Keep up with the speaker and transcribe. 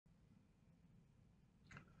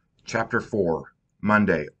Chapter 4,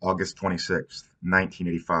 Monday, August 26th,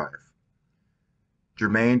 1985.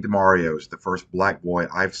 Jermaine DeMario is the first black boy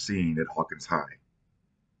I've seen at Hawkins High.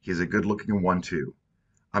 He's a good-looking one, too.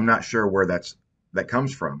 I'm not sure where that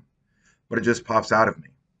comes from, but it just pops out of me.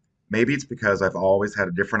 Maybe it's because I've always had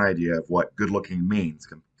a different idea of what good-looking means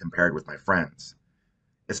compared with my friends,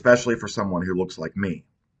 especially for someone who looks like me.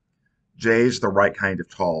 Jay's the right kind of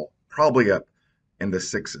tall, probably up in the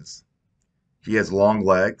sixes. He has long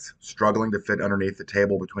legs, struggling to fit underneath the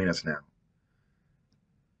table between us now,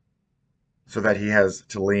 so that he has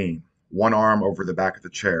to lean, one arm over the back of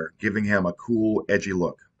the chair, giving him a cool, edgy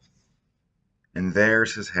look. And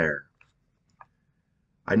there's his hair.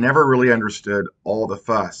 I never really understood all the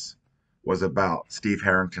fuss was about Steve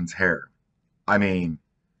Harrington's hair. I mean,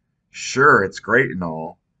 sure, it's great and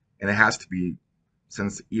all, and it has to be,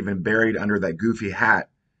 since even buried under that goofy hat,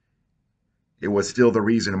 it was still the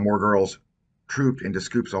reason more girls trooped into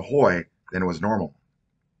Scoops Ahoy than was normal.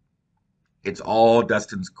 It's all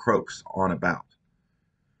Dustin's croaks on about.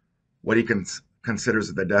 What he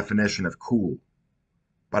considers the definition of cool.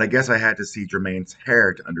 But I guess I had to see Jermaine's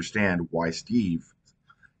hair to understand why Steve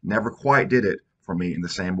never quite did it for me in the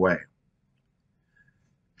same way.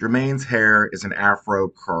 Jermaine's hair is an afro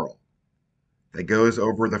curl that goes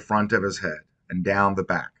over the front of his head and down the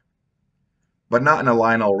back, but not in a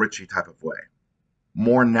Lionel Richie type of way.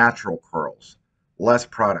 More natural curls, less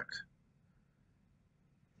product.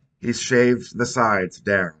 He shaves the sides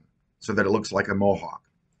down so that it looks like a mohawk.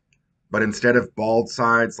 But instead of bald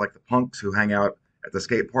sides like the punks who hang out at the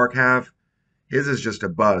skate park have, his is just a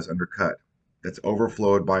buzz undercut that's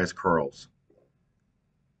overflowed by his curls.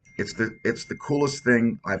 It's the coolest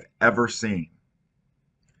thing I've ever seen.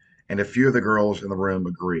 And a few of the girls in the room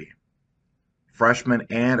agree. Freshmen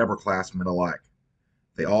and upperclassmen alike.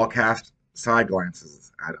 They all cast side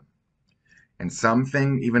glances at him. And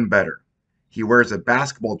something even better. He wears a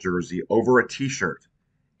basketball jersey over a t-shirt.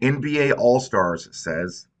 NBA All-Stars, it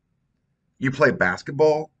says. You play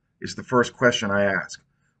basketball? Is the first question I ask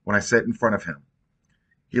when I sit in front of him.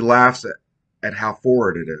 He laughs at how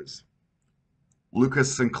forward it is.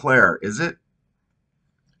 Lucas Sinclair, is it?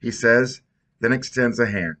 He says, then extends a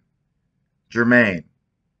hand. Jermaine,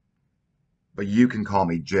 but you can call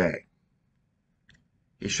me Jay.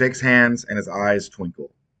 He shakes hands and his eyes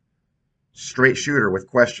twinkle. Straight shooter with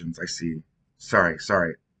questions, I see. Sorry,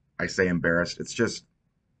 I say embarrassed. It's just,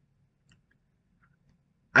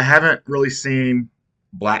 I haven't really seen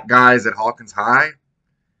black guys at Hawkins High.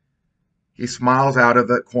 He smiles out of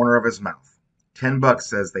the corner of his mouth. $10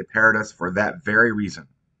 says they paired us for that very reason.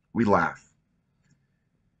 We laugh.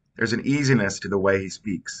 There's an easiness to the way he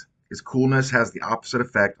speaks. His coolness has the opposite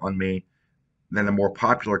effect on me than the more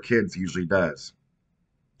popular kids usually does.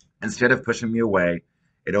 Instead of pushing me away,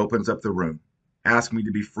 it opens up the room, asks me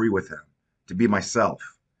to be free with him, to be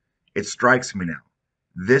myself. It strikes me now.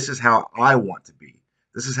 This is how I want to be.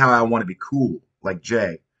 This is how I want to be cool, like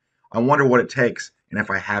Jay. I wonder what it takes and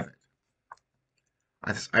if I have it.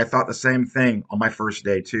 I thought the same thing on my first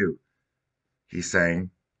day, too, he's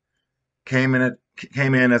saying. Came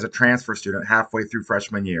in as a transfer student halfway through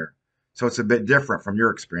freshman year, so it's a bit different from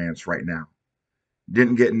your experience right now.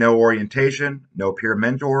 Didn't get no orientation, no peer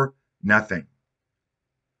mentor, nothing.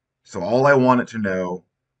 So all I wanted to know,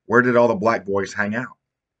 where did all the black boys hang out?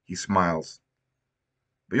 He smiles.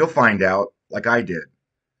 But you'll find out, like I did,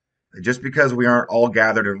 that just because we aren't all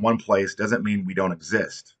gathered in one place doesn't mean we don't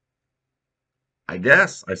exist. I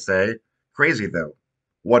guess, I say. Crazy, though.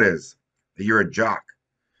 What is? That you're a jock.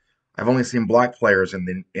 I've only seen black players in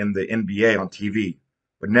the NBA on TV,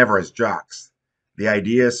 but never as jocks. The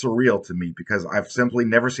idea is surreal to me because I've simply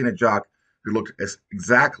never seen a jock who looked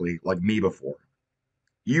exactly like me before.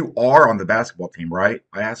 You are on the basketball team, right?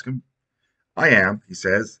 I ask him. I am, he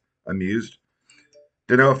says, amused.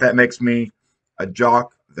 Don't know if that makes me a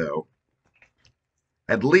jock, though.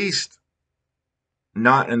 At least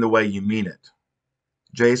not in the way you mean it.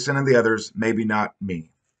 Jason and the others, maybe not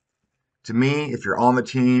me. To me, if you're on the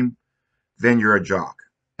team, then you're a jock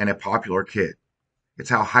and a popular kid.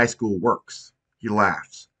 It's how high school works. He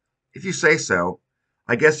laughs. If you say so,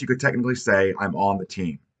 I guess you could technically say I'm on the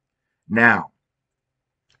team. Now,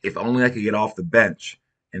 if only I could get off the bench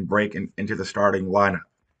and break into the starting lineup.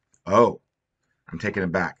 Oh, I'm taken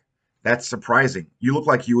aback. That's surprising. You look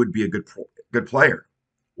like you would be a good player.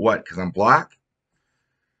 What, because I'm black?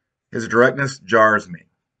 His directness jars me.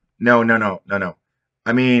 No.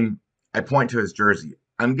 I mean, I point to his jersey.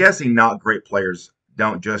 I'm guessing not great players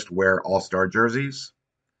don't just wear all-star jerseys.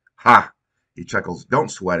 Ha, he chuckles. Don't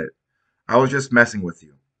sweat it. I was just messing with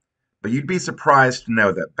you. But you'd be surprised to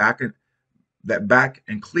know that back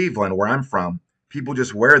in Cleveland, where I'm from, People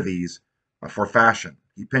just wear these for fashion.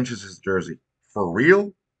 He pinches his jersey. For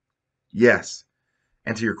real? Yes.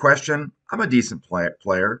 And to your question, I'm a decent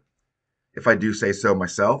player, if I do say so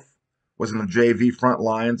myself. Was in the JV front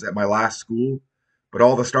lines at my last school, but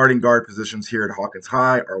all the starting guard positions here at Hawkins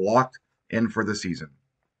High are locked in for the season.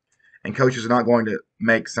 And coach is not going to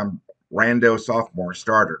make some rando sophomore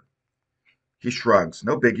starter. He shrugs.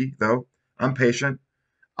 No biggie, though. I'm patient.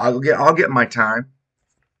 I'll get my time.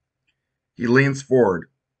 He leans forward.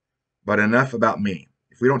 But enough about me.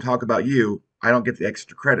 If we don't talk about you, I don't get the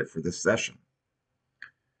extra credit for this session.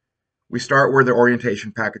 We start where the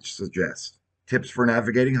orientation package suggests. Tips for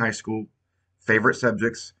navigating high school, favorite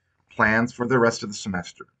subjects, plans for the rest of the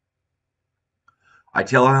semester. I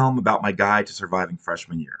tell him about my guide to surviving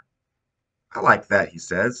freshman year. I like that, he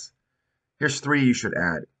says. Here's 3 you should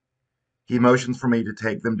add. He motions for me to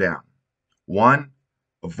take them down. 1.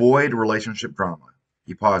 Avoid relationship drama.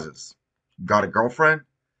 He pauses. Got a girlfriend?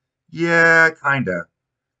 Yeah, kinda.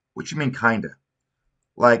 What you mean, kinda?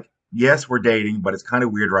 Like, yes, we're dating, but it's kind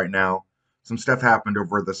of weird right now. Some stuff happened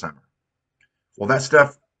over the summer. Well, that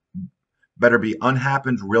stuff better be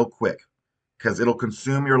unhappened real quick, because it'll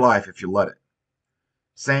consume your life if you let it.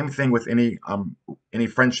 Same thing with any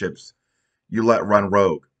friendships you let run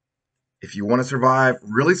rogue. If you want to survive,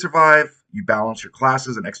 really survive, you balance your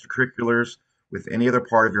classes and extracurriculars with any other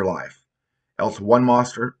part of your life. Else one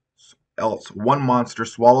monster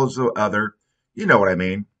swallows the other. You know what I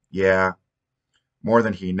mean. Yeah, more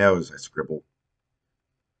than he knows, I scribble.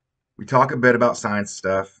 We talk a bit about science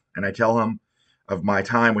stuff, and I tell him of my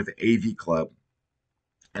time with the AV club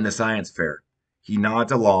and the science fair. He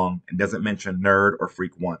nods along and doesn't mention nerd or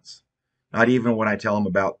freak once. Not even when I tell him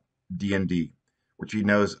about D&D, which he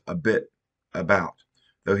knows a bit about,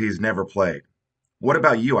 though he's never played. What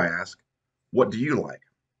about you, I ask. What do you like?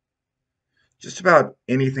 Just about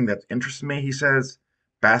anything that interests me, he says.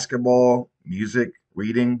 Basketball, music,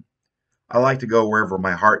 reading. I like to go wherever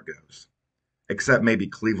my heart goes. Except maybe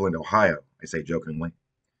Cleveland, Ohio, I say jokingly.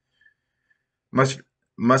 Must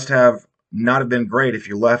must have not have been great if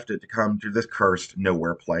you left it to come to this cursed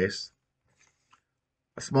nowhere place.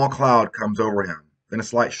 A small cloud comes over him, then a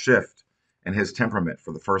slight shift in his temperament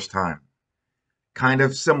for the first time. Kind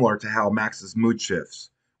of similar to how Max's mood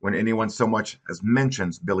shifts when anyone so much as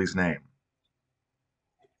mentions Billy's name.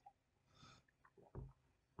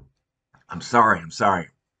 I'm sorry.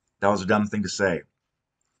 That was a dumb thing to say.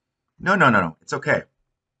 No, no, no, no, it's okay.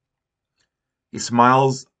 He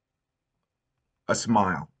smiles a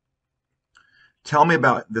smile. Tell me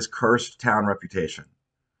about this cursed town reputation.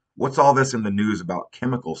 What's all this in the news about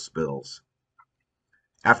chemical spills?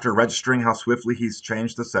 After registering how swiftly he's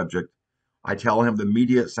changed the subject, I tell him the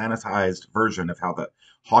media sanitized version of how the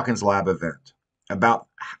Hawkins lab event, about,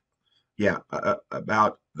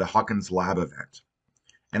 about the Hawkins lab event,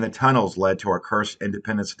 and the tunnels led to our cursed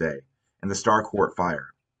Independence Day and the Star Court fire.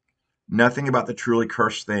 Nothing about the truly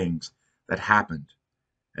cursed things that happened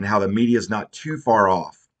and how the media is not too far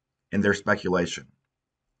off in their speculation.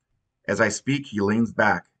 As I speak, he leans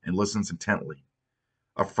back and listens intently,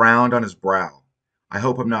 a frown on his brow. I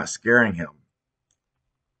hope I'm not scaring him.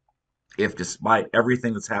 If, despite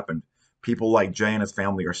everything that's happened, people like Jay and his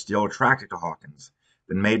family are still attracted to Hawkins,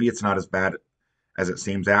 then maybe it's not as bad as it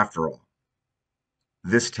seems after all.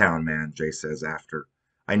 This town, man, Jay says after.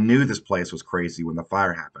 I knew this place was crazy when the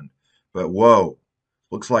fire happened, but whoa,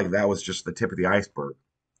 looks like that was just the tip of the iceberg.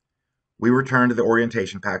 We return to the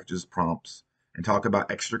orientation package's prompts and talk about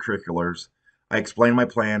extracurriculars. I explain my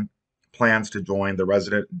plans to join the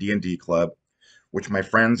resident D&D club, which my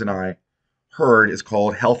friends and I heard is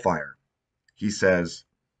called Hellfire. He says,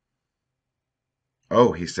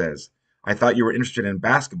 "Oh," he says, "I thought you were interested in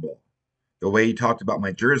basketball. The way you talked about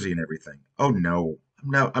my jersey and everything." "Oh no,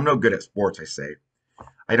 I'm no good at sports," I say.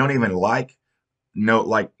 "I don't even know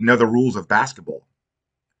the rules of basketball.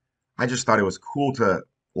 I just thought it was cool to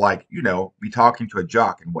be talking to a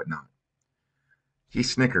jock and whatnot." He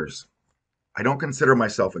snickers. "I don't consider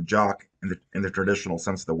myself a jock in the traditional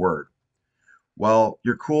sense of the word." "Well,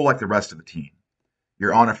 you're cool like the rest of the team.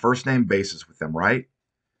 You're on a first name basis with them, right?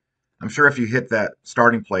 I'm sure if you hit that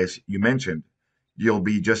starting place you mentioned, you'll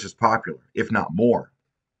be just as popular, if not more."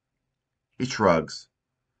 He shrugs.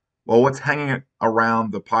 "Well, what's hanging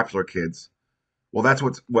around the popular kids? Well, that's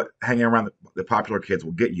what hanging around the popular kids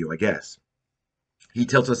will get you, I guess." He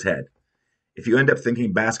tilts his head. "If you end up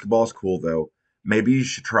thinking basketball's cool, though, maybe you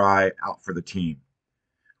should try out for the team.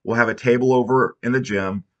 We'll have a table over in the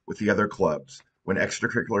gym with the other clubs when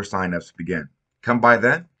extracurricular signups begin. Come by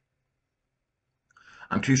then?"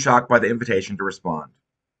 I'm too shocked by the invitation to respond.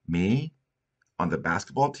 Me? On the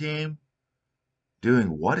basketball team?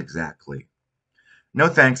 Doing what exactly? No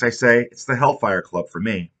thanks, I say. It's the Hellfire Club for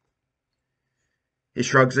me. He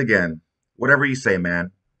shrugs again. Whatever you say,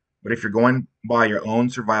 man. But if you're going by your own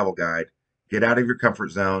survival guide, get out of your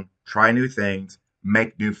comfort zone, try new things,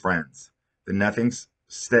 make new friends. Then nothing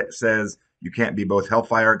says you can't be both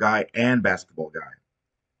Hellfire guy and basketball guy.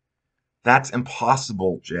 That's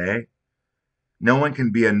impossible, Jay. No one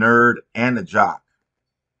can be a nerd and a jock.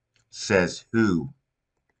 Says who?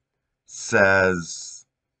 Says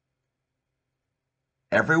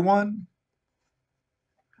everyone?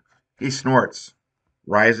 He snorts,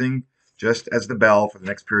 rising just as the bell for the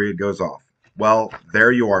next period goes off. Well,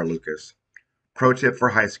 there you are, Lucas. Pro tip for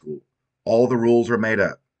high school. All the rules are made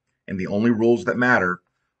up, and the only rules that matter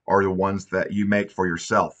are the ones that you make for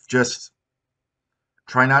yourself. Just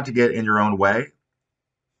try not to get in your own way.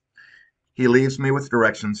 He leaves me with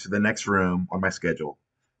directions to the next room on my schedule,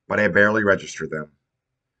 but I barely register them.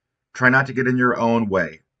 Try not to get in your own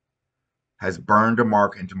way has burned a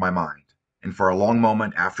mark into my mind, and for a long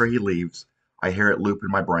moment after he leaves, I hear it loop in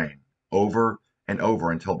my brain, over and over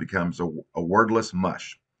until it becomes a wordless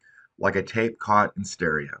mush, like a tape caught in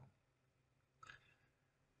stereo.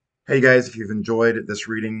 Hey guys, if you've enjoyed this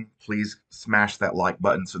reading, please smash that like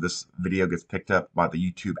button so this video gets picked up by the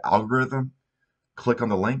YouTube algorithm. Click on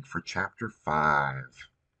the link for Chapter 5.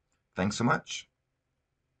 Thanks so much.